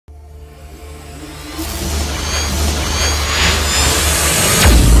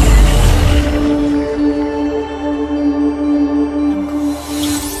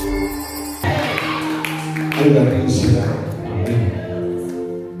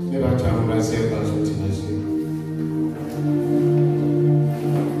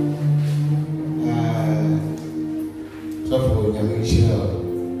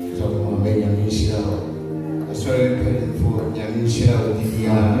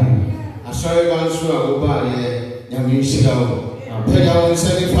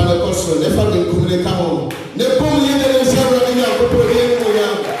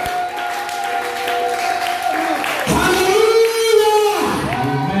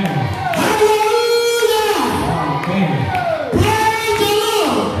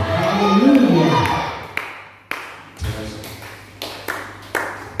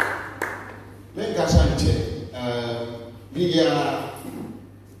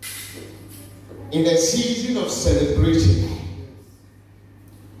In the season of celebration,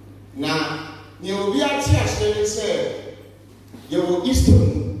 now you will be at say you will Easter.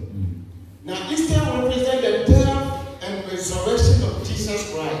 Now Easter represents the death and resurrection of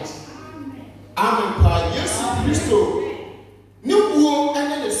Jesus Christ. Amen. Yes, Christo. New war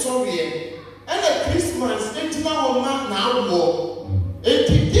and then the Soviet and the Christmas. It's now war. It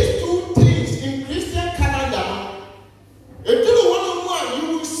is these two things in Christian calendar. You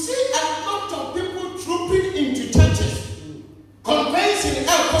will see a lot of people trooping into churches, convincing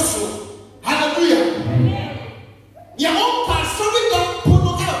El Coso. Hallelujah. Your own pastor don't put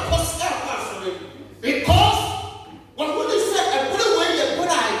no El Coso because when we say I put away the good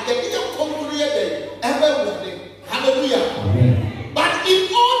eye, the video concluded everything. Hallelujah. But in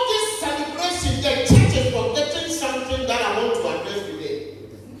all this celebration, the church is forgetting something that I want to address today.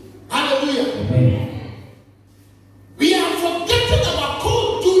 Hallelujah. We are forgetting our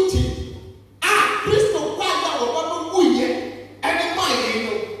core duty. Christo Father or what we and the mind,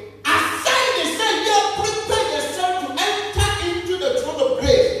 aside the say, you prepare yourself to enter into the throne of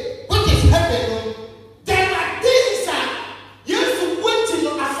grace, which is heaven. There are things that you have to wait till you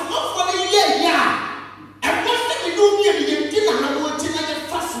are for the year. And what's the new year? You did not have what you had the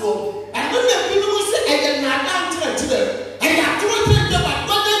first one. And when the people say, and you're not down to them, and you're doing them, but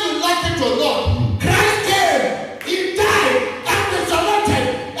whether you like it or not, Christ came, He died, and resurrected,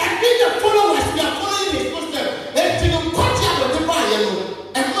 and be the followers. We are following His footsteps. And to the party of the Bible,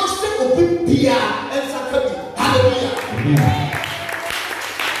 and most people be Pia and Sakati. Hallelujah.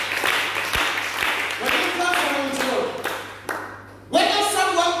 Whether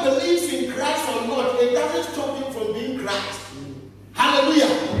someone believes in Christ or not, it doesn't stop him from being Christ.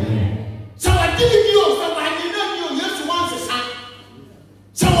 Hallelujah. So I didn't know, so I didn't know yes once a son.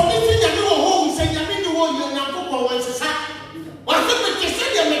 So everything that you home say you mean the one you are not once a son. What's the say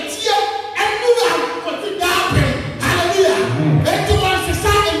you met here and you are what you down. Hallelujah. And you want to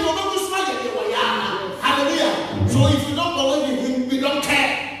say and you don't smile at you. Hallelujah. So if you don't believe in Him, we don't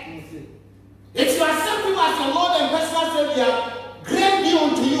care. If you accept Him as your Lord and personal Savior, great be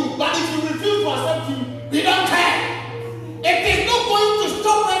unto you. But if you refuse to accept Him, we don't care. It is not going to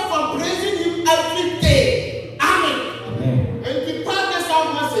stop us from praising Him every day. Amen. And the part of our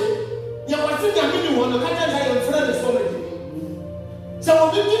message, you are seeing a minute one, and I am friend of somebody. So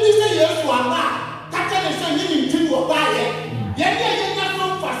when you say yes to a man, catch and say you need to buy it. You're not so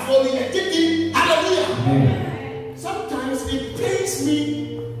fast for me. Hallelujah. Sometimes it pains me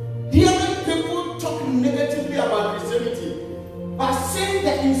hearing people talk negatively about Christianity. By saying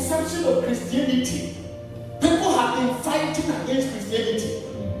the inception of Christianity, people have been fighting against Christianity.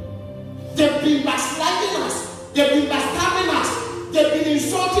 They've been backsliding us. They've been backstabbing us. They've been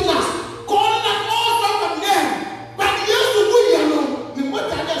insulting us. Calling us all sorts of names. But yes, we know. We want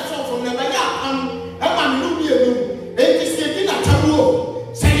to get some from them. I'm it is getting a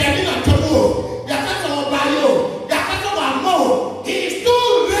taboo. Say you're in a taboo. You're not our bio. You're not our more. He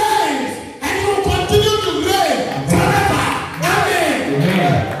still reigns. And He will continue to reign forever. Amen.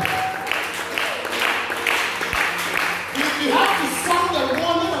 We have to sound the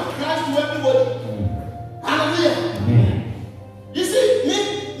warning of Christ to everybody. Hallelujah. You see,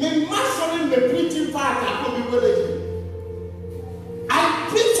 me mastering the preaching part, I could be willing. I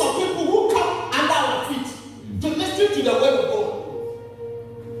preach for people who come under our feet to listen to the word of God.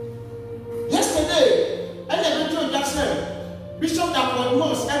 Yesterday, I never told Jackson, Bishop that was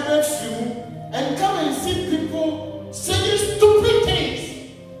most ever few, and come and see people saying stupid things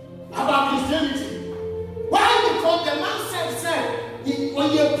about Christianity. Why? Because the man said, when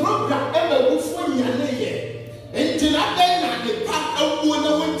your program ever goes for Yanaye, and till I then the path of one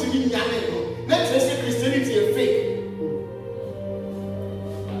went to Yanaye, let's say Christianity is fake.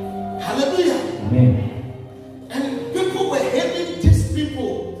 Hallelujah. Amen. And people were hating these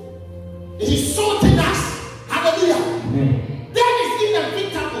people, insulting us. Hallelujah. Amen. That is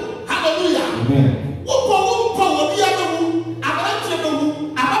inevitable. Hallelujah. Amen.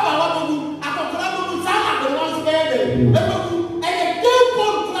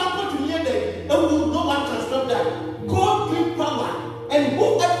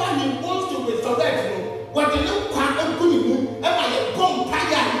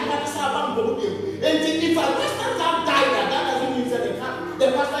 if a pastor can't die, that doesn't mean that the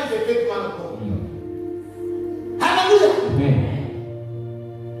pastor is a great man of God. Hallelujah.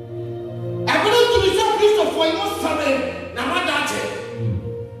 I believe to be so Christopher for your sorry. Now what that is?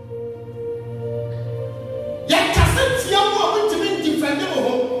 Yet cassette your woman to be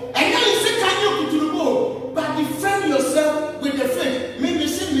defendable. And now you say can you to the wall, but defend yourself with the faith. Maybe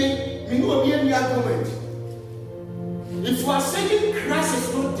see me will be in the argument. If you are saying Christ is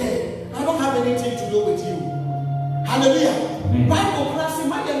not dead, I don't have anything to do with you. Hallelujah. Bible class in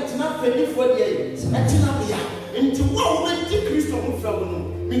my not ready for the end. Into what we take Christ on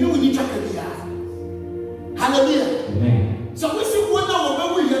from we know we need to hallelujah. So we see one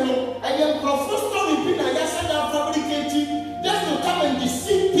hour we know and then prophet story being a yes and fabricating just to come and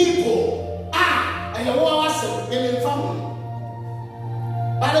deceive people. And you want us in the family.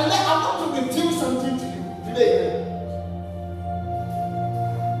 But I want to reveal something to you today.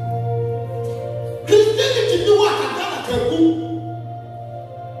 Christianity do what I can do.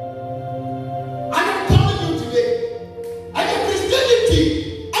 I am telling you today. I am Christianity.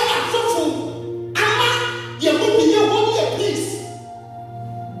 I am so you will be here one year, please.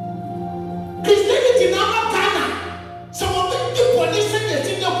 Christianity now Ghana. Some of the people listen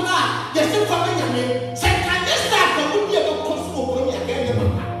to the blood. Yes, the family. Say, can this start? There would be a possible problem again.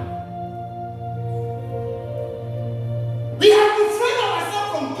 We have to free ourselves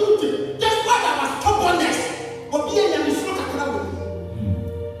from guilty. Just what our stubbornness will be in the smoke.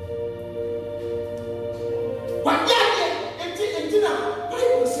 But yeah,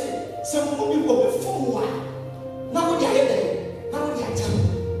 Bible says some people before one. Now we are here. Now we are telling.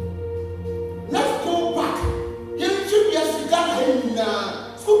 Let's go back. Here should be a cigar in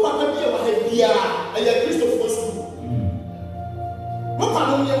school. Papa be a here. I am Christopher school. What can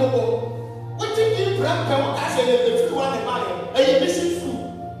we do? What did you bring? What I said the few one in my a mission school.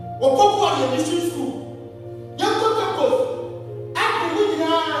 What Papa a mission school. Young people.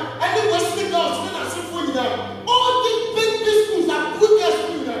 And the Western girls when I see for you now. All these big schools are good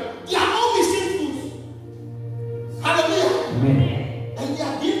schools. They are all mission schools. Hallelujah. And they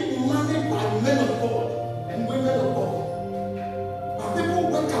are being demanded by men of God and women of God. But people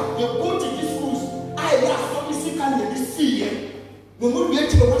wake up, they go to these schools. I have something sick and they see it. No more yet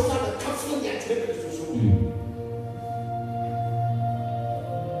to the one side of capsule they are taking.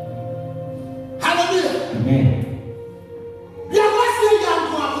 Hallelujah. We are not saying that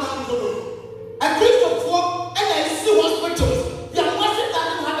a Christopher and I see hospitals. We are not saying that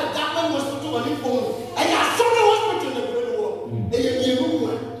you have a government hospital on your phone. And you have so many hospitals in the world. And you have a room.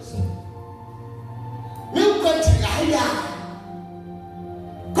 We'll go to the area.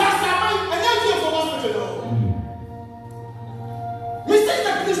 Because I'm not here for hospital. Mr.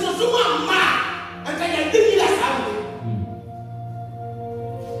 Christopher, man, and I am giving you that family.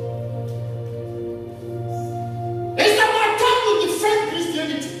 It's about time to defend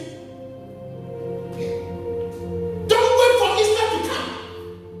Christianity. Don't wait for Easter to come.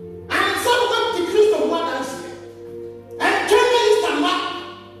 And some wait to Christ of one answer. And tell me Easter man.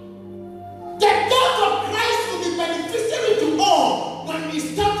 The thought of Christ will be beneficiary to all when we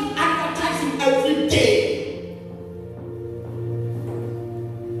start to advertise him every day.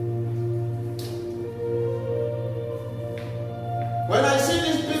 When I see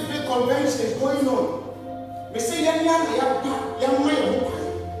these big conventions going on, we say, young man,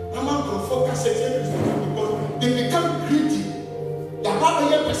 I'm not going to focus on because they become greedy. They're not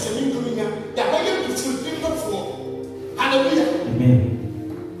here person doing it. They're here to fulfill the form. Hallelujah. Amen.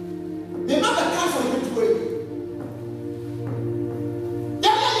 They not the kind of it way.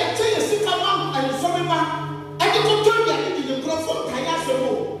 They're not yet saying a sick man and sorry man, and you go to the microphone,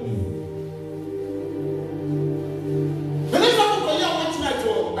 Kayasemo. When I talk about your watch night,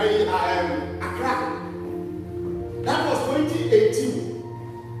 Accra. That was 2018.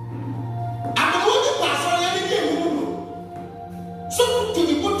 I'm the only person I didn't so to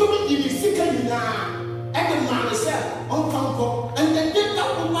the bottom in the second now, and the man said, on Franco, and then that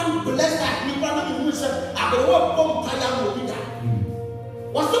woman blessed that you brother who said, I will walk from Payam will be that.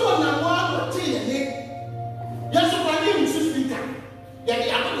 Was someone I want to tell you? Yes, I knew you should speak that. Then the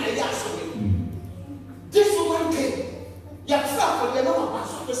other night, this woman came. You have felt you know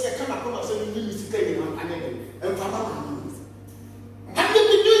what I say, come up and say, you need to stay in and Papa. And they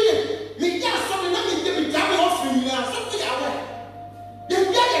be doing it. Me just something that me give me double offering now, something away. They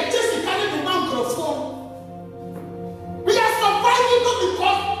get a test to carry the microphone. We are surviving not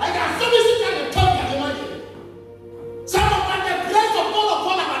because I got so many kind of talk at the money. Some of the grace of God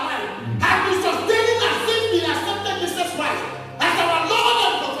upon our life have been sustaining us since we accepted Jesus Christ as our Lord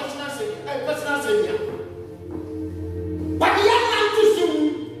and personal Savior. But the young man to soon,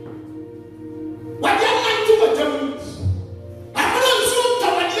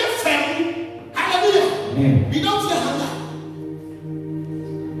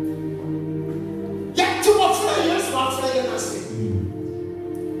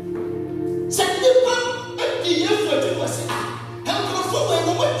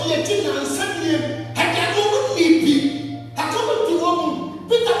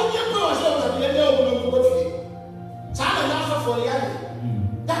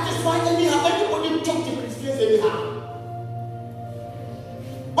 is why anyhow everybody talk to Christians anyhow.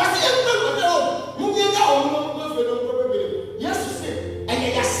 But the everybody oh, moving down, yes, you say,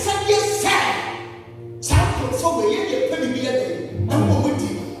 and you said yes, sir. Child, so we are penny here. I'm with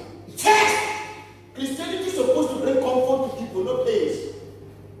you. First, Christianity is supposed to bring comfort to people, not pain.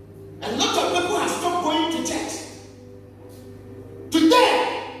 And lots of people have stopped going to church. Today,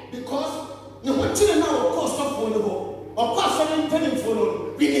 because you want to know, of course, not vulnerable, of course, someone telling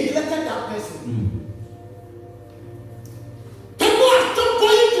for we neglected that person. People have stopped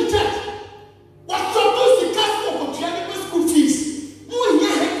going to church. What's supposed to cast for Christianity school fees? No, you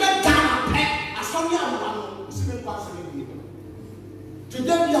have done a pet as some young one.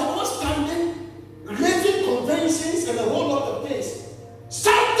 Today, we are all standing, raising conventions and a whole lot of things.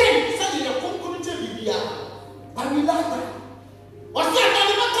 Something, such a community, but we like that. What's that? I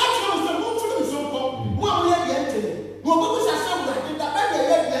never catch you with the moon for the so-called. One way the entity. What was I saying that did that baby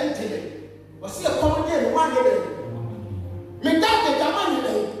the entity? Was he a comedy one day? Me that the Tamani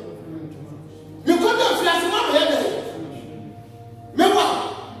day. You got the flash one day. Me what?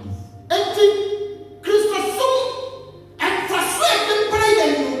 Empty Christmas song and persuade them prayer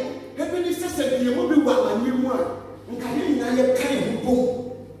you. Heavenly sister, you will be one and you want. Can you know your kind of boom?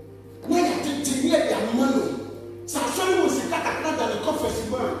 Why did you hear the money? Sasha was a cat than a coffee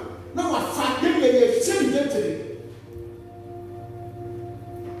man. Now I find them a shame gently.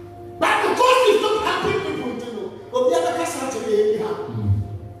 But because it's not helping people to know, but the other person to be anyhow.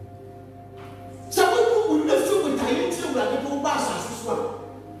 Some people will not feel with Tahiti like the poor bastard this one.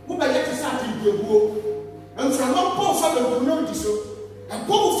 Who by yet is out in the war. And from one poor fellow who know this show, and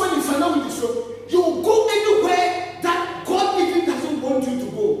poor fellow if I know this show, you will go anywhere that God even doesn't want you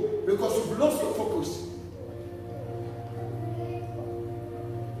to go because you've lost your focus.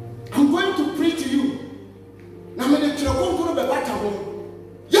 I'm going to preach to you. Now, I'm going to go to the back home.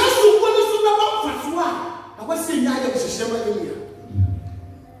 Yes, you want to see about Fasua. I was saying, I was a shaman in here.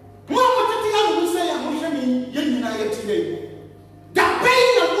 Mama, I say, I'm saying, you know, today. The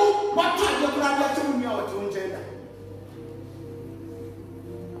pain of what time you're going to tell me out to gender.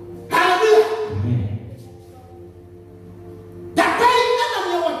 Hallelujah. The pain of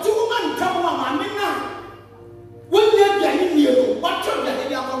your 2 months come on, I mean, now. When you're getting here, what you're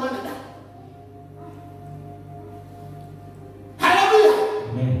getting your commander. Hallelujah.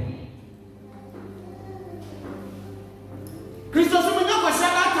 Christos, we know what's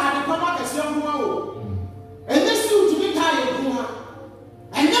that the Pama is young. And this suit to be tired.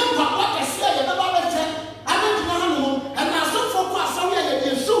 And then Papa can say, the Baba said, I don't know, and I so focused on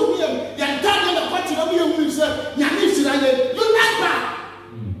you, so near, you're done in the party of your music, you're not bad.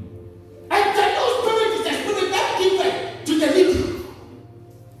 And the Holy Spirit is the spirit that given to the living.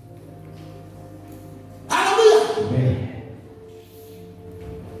 Hallelujah. Amen.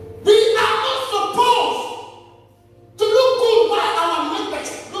 We are not supposed to look good while our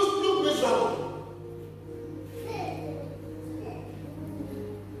members look miserable.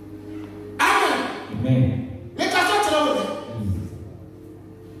 Amen. Amen. Make us tell them.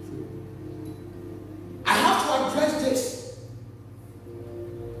 I have to address this.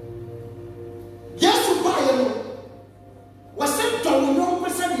 Yes, you buy him. Was sent to no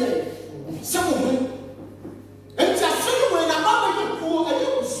person. Some of them. And just say when I'm about to poor and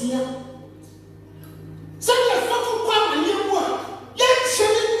you see him. Say you're so calm and you work. Yet,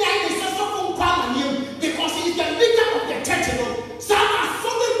 Shannon Yang is so calm and you because he's the leader of the church. Some are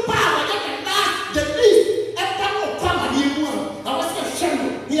so power that the least and that of calm and you work. I was a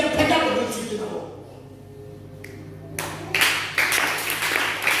Shannon. He had pedagogy.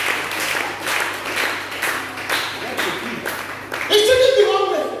 It shouldn't be one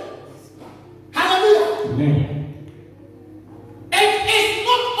way. Hallelujah. Amen. It is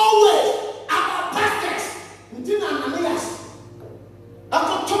not always about pastors. Until Ananias,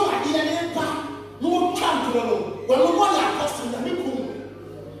 after Thomas, he had a part, no chance to know. When we want our apostle,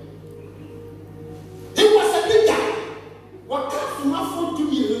 he was a leader. What comes from our phone to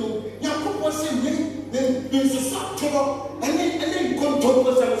you, Yacob was saying, there's a subtitle, and then go to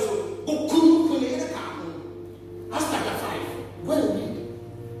us also. Go to the car. That's chapter 5. Well read.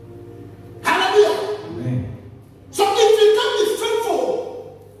 Hallelujah. Amen. So if we can be faithful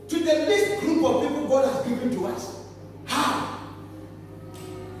to the least group of people God has given to us, how?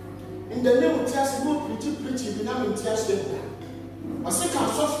 In the name of Jesus, no preaching, we now in Jesus' name. I say, can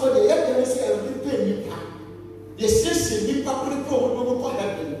source for the evidence and repay me. The sister, the people will go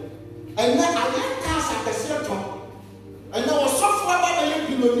heaven. And then I let cast at the circle. And I was software by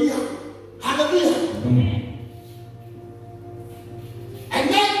the Yopilonia. Hallelujah. Amen. And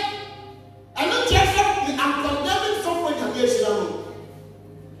then, I'm not just I'm condemning someone against you.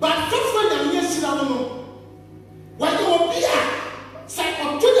 But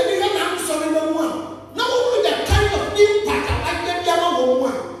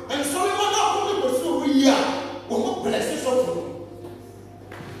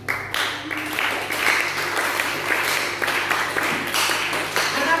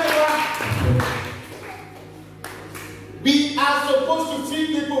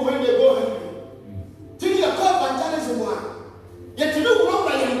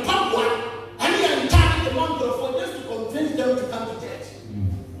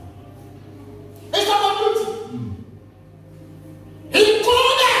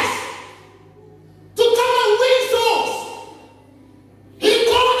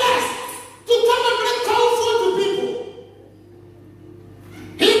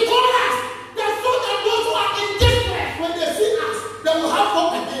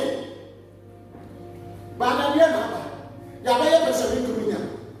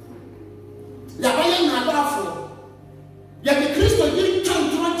powerful. Yet the Christian didn't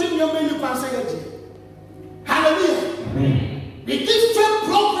come to your many passages. Hallelujah. Amen. We give fake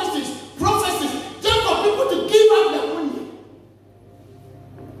prophecies just for people to give up their money.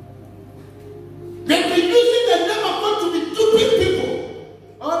 They've been using the name of God to be duping people.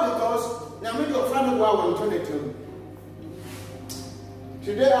 All because they are making a friend of wow and turn it to.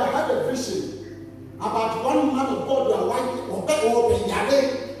 Today I had a vision about one man of God who are white or Yahweh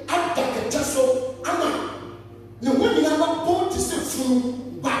and Dakachaso Anna. The women are not born to say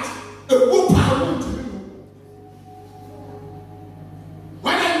food, but a whoop power to you.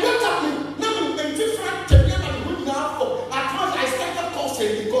 When I went up, now in different together, the women are for. At first, I started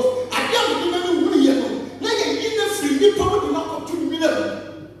coughing because I didn't even know who you know. Now you need the free, the power to knock up 2 million.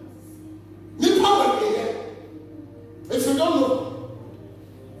 The power here. If you don't know.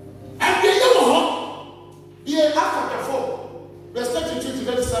 And the yellow, here after 4, verse 32 to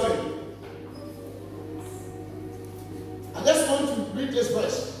 37. I just want to read this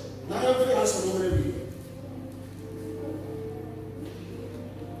verse. Now everybody has to already read.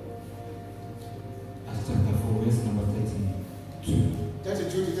 Acts chapter 4, verse number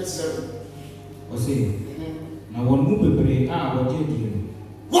 32 to 37. What's it? Now one move bebre what did you?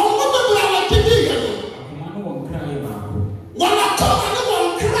 One move bebre what did you? Akomano won cry baako. One akomano won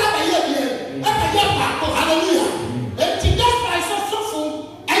cry by you. Ebe baako. Hallelujah. And to that by so full,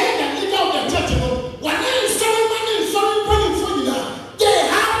 I am the leader of the church. When they sorry praying for you, they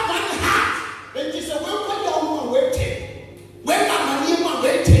have one heart. And it's a way for your own waiting. When my money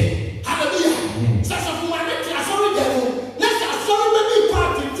waiting. Hallelujah. Such a woman, I sorry, devil. Let's sorry, maybe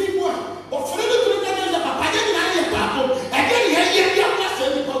part of the one. But for the good, I didn't have a battle. Again, you have not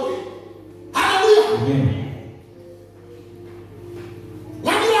said it. Hallelujah.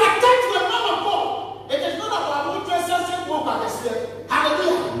 When you attach to a man of God, it is not about what you say, walk by the Spirit.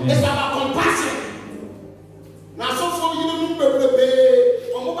 Hallelujah. It's about compassion. Now, so for you, you know,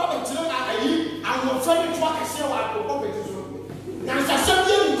 from what I'm telling you, I'm not trying to talk and say what I'm going to do. Now, it's a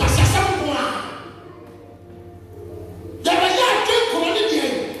subject, it's a subject. There are young kids coming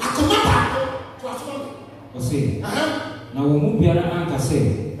in. I come up to a phone. What's it? Now, we move here and say,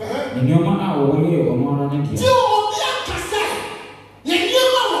 in your man, I will wear your honor and you.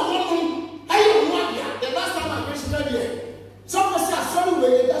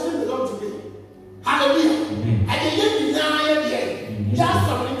 It doesn't belong to me. Hallelujah. And the young deny it. Just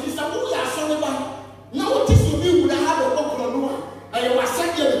something to say, we are sorry about. Now, what is to me would I have a book on one? And you are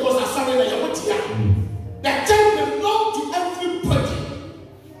sent here because I saw it and you went here. The church belongs to everybody.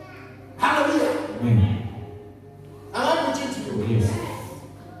 Hallelujah. And I put it to you. Yes.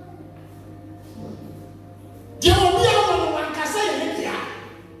 There will be a one can say it here.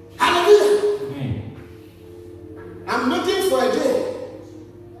 Hallelujah. I'm looking for a day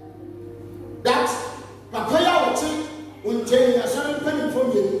that Papaya will take until a certain penny from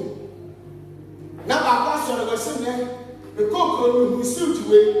you. Now, our pastor was saying, the cook will suit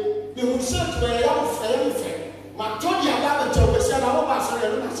you, they will search where I am fair. My Tony about the job, I said, I hope I saw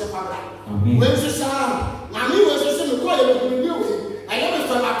you not say, when she saw, Mammy was a single quiet with you. I never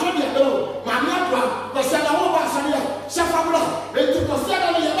saw my Tony at all. Mammy, was said, I hope I saw you, Safabra, and to consider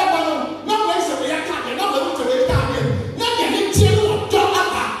your Babylon, no place of the attack, and not the root of the Italian. Not getting chill or dog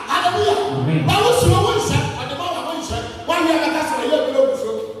up. Hallelujah. I was your one shot at the moment one shot. 1 year ago, I love you.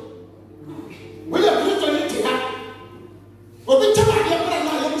 Will you put on it here? But the time I get one, I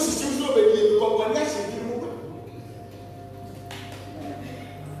am still so big, but one less in the movement.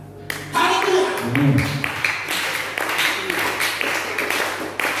 Hallelujah.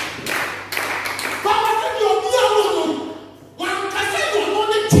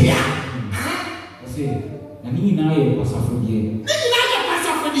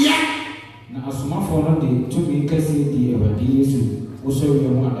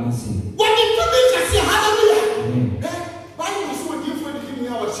 What did you mean to say hallelujah? Bible is what you for giving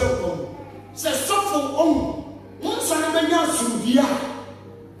ourselves. Say suffer on. Once I never know Sylvia.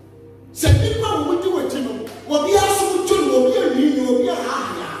 Say people will do it, you know. What we are so to know, we are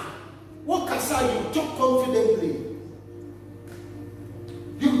higher. What can say you talk confidently?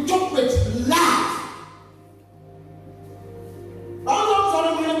 You talk with love. I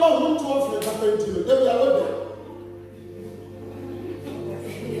don't remember who told me happened to you. They were there.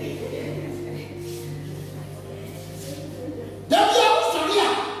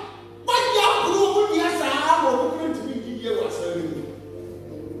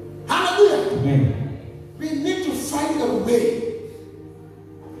 We need to find a way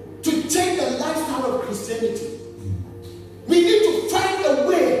to change the lifestyle of Christianity. We need to find a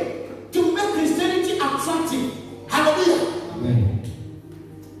way to make Christianity attractive. Hallelujah. Amen.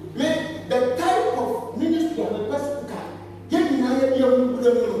 The type of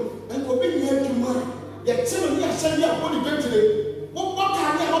send you a body today. What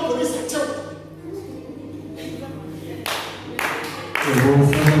can you help police at you?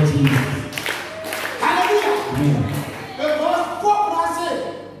 Hallelujah. Because what I say,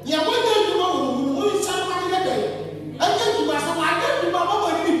 you are going to do what you say, money that day. And then you must have to my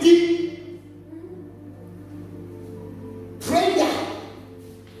mama deep. Prayer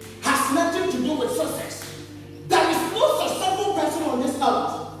has nothing to do with success. There is no successful person on this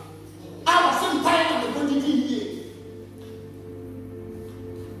earth. I was in time of the 20 years.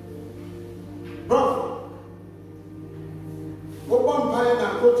 Bro, what one time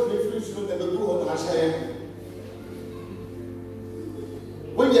I go to the free school that the do on the share.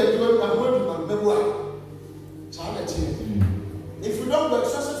 When you're doing, I'm going to my memoir. If you don't work,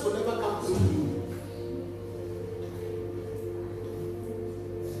 success will never come to you.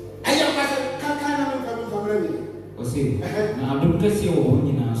 I am na adom kese wo ho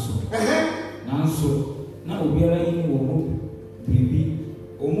nyina so nanso na obiara yi wo mo bibi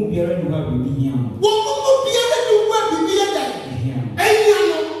o mu biara ni wa bibi hia wo mo biara ni wa bibi ya da enya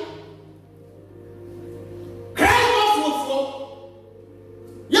no cry for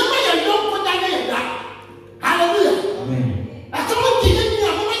ya ma ya no ko da na ya da hallelujah amen atomo ki ni na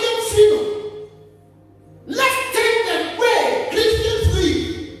mo ma ya free no let's take the way Christians live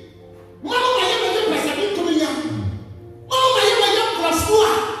mama ma ya ma ya pesa bi to ya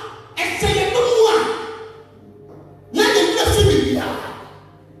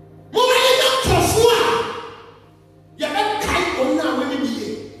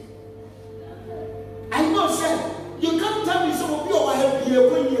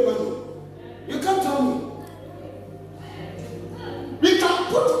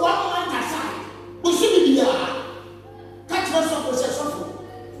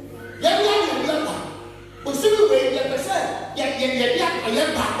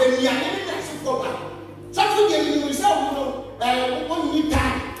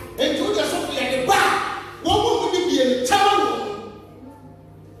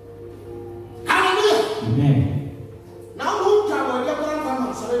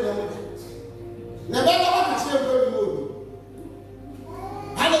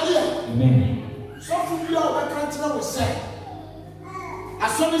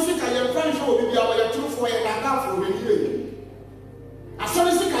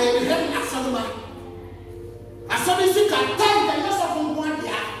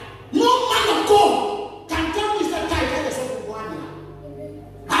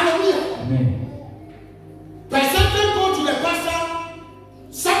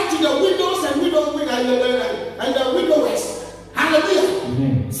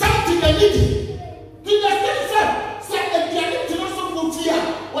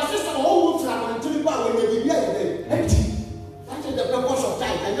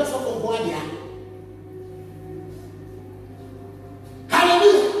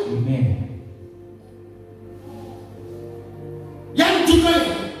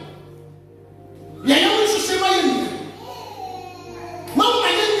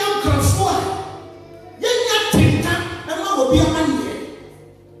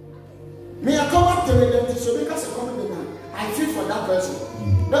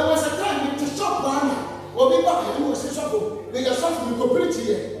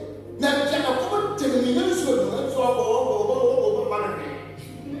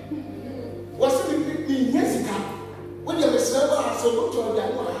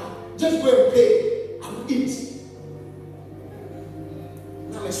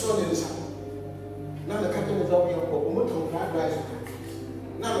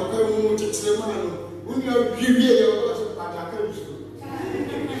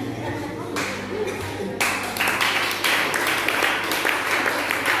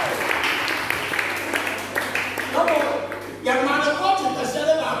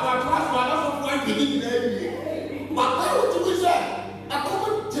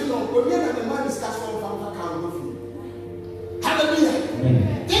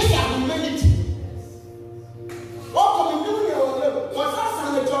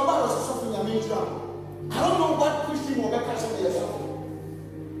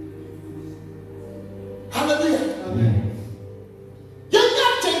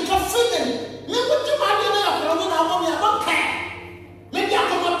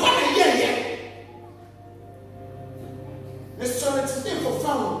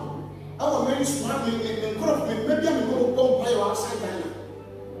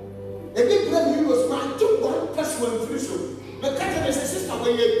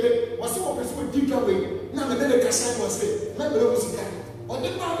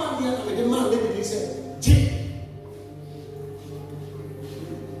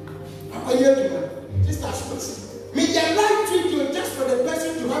Sister,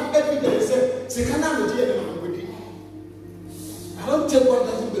 take what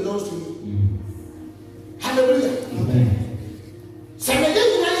doesn't belong to you. Hallelujah. Amen.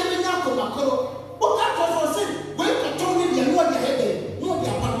 What that was for sin? When the tongue is the Lord, the head, no, the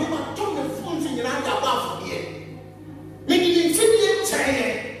apartment, tongue and phones in the land above here. Making infinite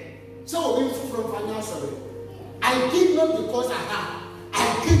change. So we from financially. I give not because I have.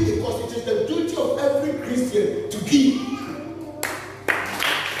 I give because it is the duty of every Christian to give.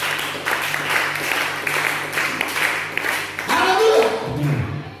 Hallelujah.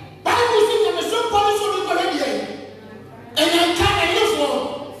 Bible says that the same promise will be already. And I can't enough for.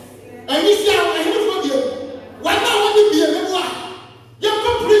 And you see how I enough for you. Why not want to be a member? You have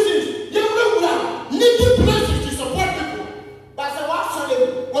got prisons. You have got needy places to support people. But I was sorry.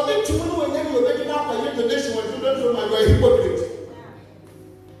 What did you know when you were making up a young donation when you don't know my hypocrite?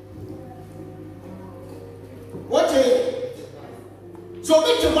 What a so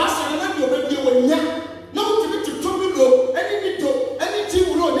make the master and not your baby when you no to be to Tomino, anything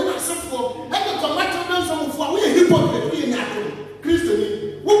will know, then I suffer for, and the commander knows some for we are hypocrite in that Christian.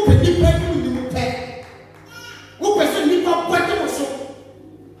 Who pay the penny with the pay? Who person need to pay the so?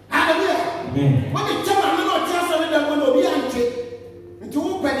 Hallelujah. When the time I'm not just a little one will be anti, and to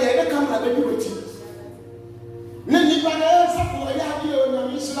open the other camera, baby with you. Then you can support a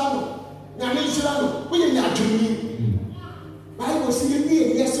young Islam. We are not doing Bible saying,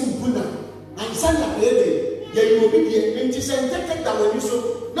 yes, in Puna, and Sanya baby, you will be here, and to send that when you so.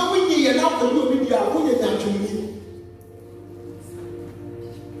 Now we need an apple, you will be here, we are not doing.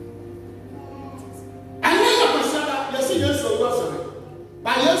 And then you can say, yes, so was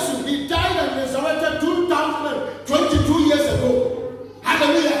but yes, we died and resurrected 2022 years ago.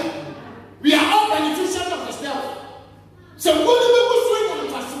 Hallelujah. We are all beneficiaries of the stuff. So, what do we swing on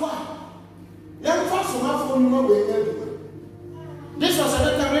the first one? This was a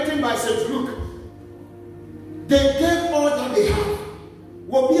letter written by St. Luke. They gave all that they have.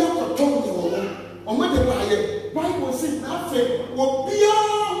 What be able to tell you, or when they buy it, Bible says nothing. What be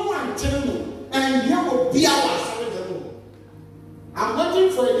one channel, and you will be our seven. I'm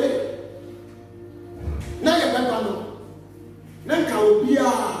waiting for a day. Now you're back on. Then can be a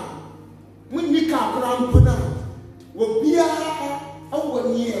when we can't run Puna, will be a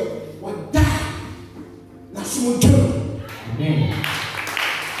 1 year, what die. Amen.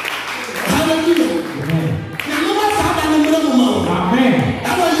 Hallelujah. Amen. Amen.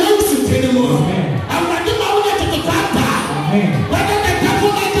 I'm a young citizen. Amen. I'm not the one to the papa. Amen. Whether the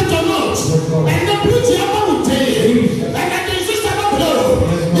devil like it or not. And the beauty of our day. And I can see some of them.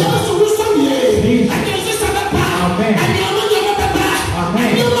 Yes, we some here. I can see some of them. And you're not your papa.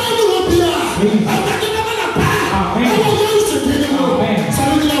 And you're not your papa. I'm not the one of papa. I'm a young citizen. Amen. So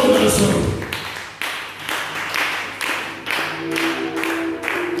we know that's all.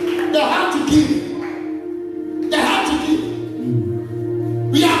 They have to give.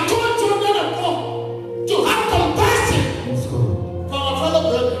 We are told to have compassion for our fellow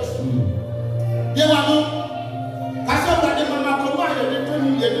brothers. They were no. That's why the mama provided the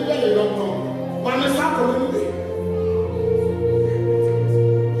 20 years ago. You don't know. One is not coming.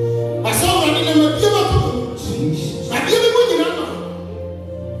 I saw one in the middle. I give it with you.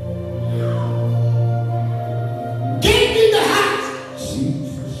 Give me the heart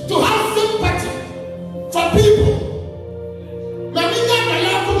to have sympathy for people.